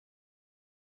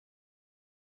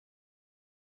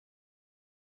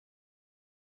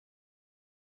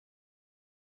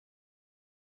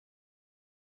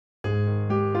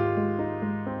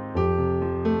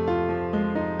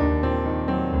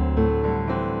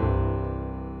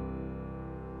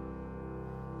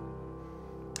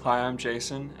Hi, I'm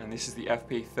Jason, and this is the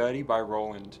FP30 by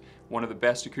Roland, one of the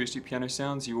best acoustic piano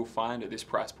sounds you will find at this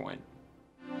price point.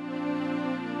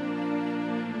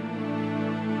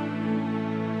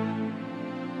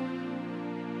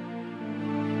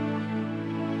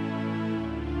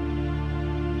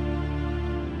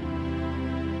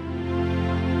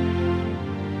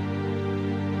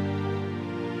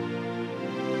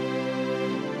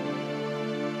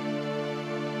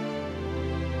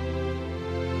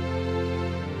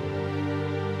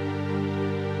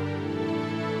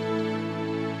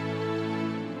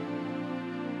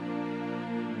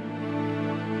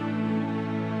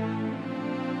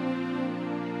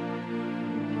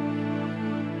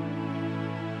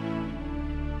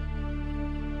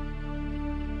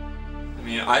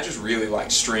 I just really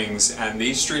like strings, and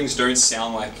these strings don't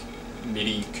sound like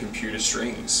MIDI computer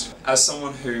strings. As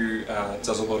someone who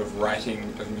does a lot of writing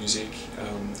of music,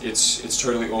 it's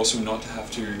totally awesome not to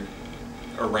have to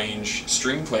arrange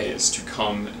string players to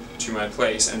come to my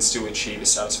place and still achieve a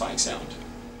satisfying sound.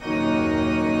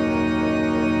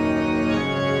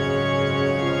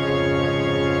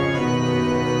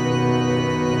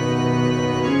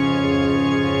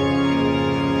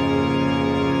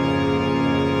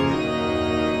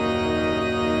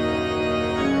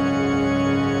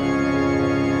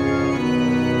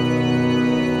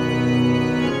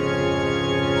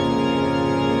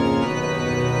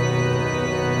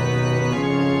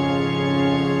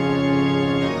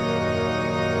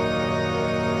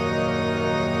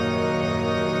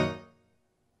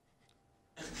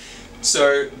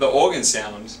 So the organ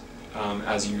sound,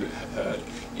 as you have heard,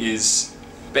 is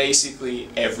basically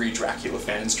every Dracula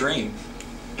fan's dream.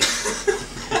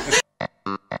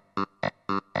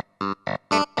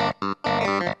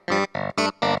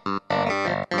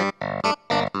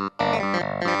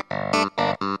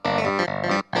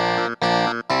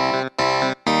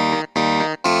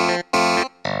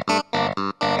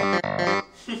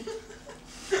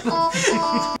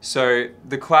 So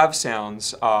the clav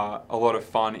sounds are a lot of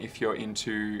fun if you're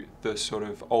into the sort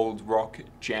of old rock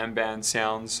jam band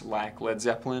sounds like Led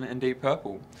Zeppelin and Deep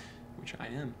Purple, which I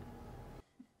am.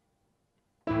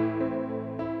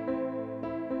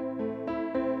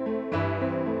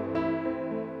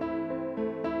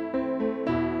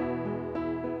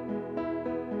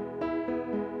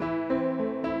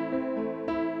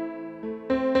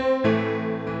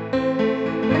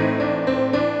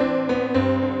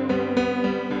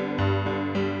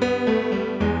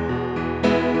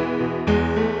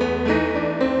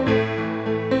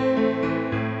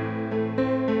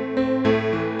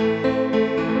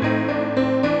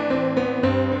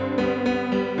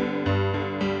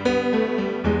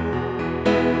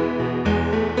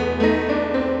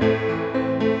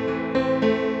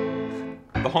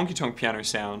 The honky-tonk piano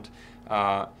sound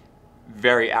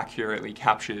very accurately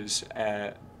captures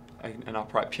an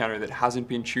upright piano that hasn't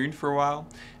been tuned for a while,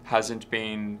 hasn't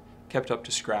been kept up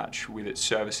to scratch with its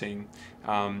servicing,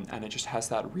 and it just has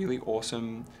that really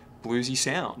awesome bluesy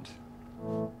sound.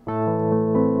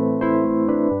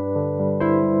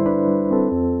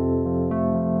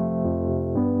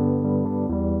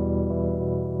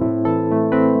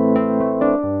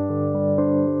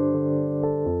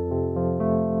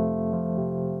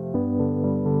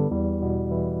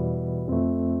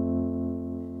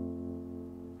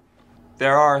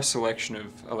 There are a selection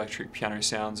of electric piano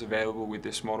sounds available with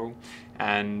this model,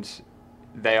 and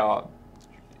they are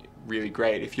really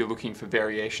great. If you're looking for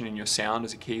variation in your sound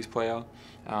as a keys player,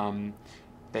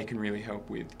 they can really help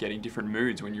with getting different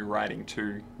moods when you're writing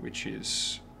too, which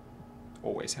is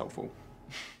always helpful.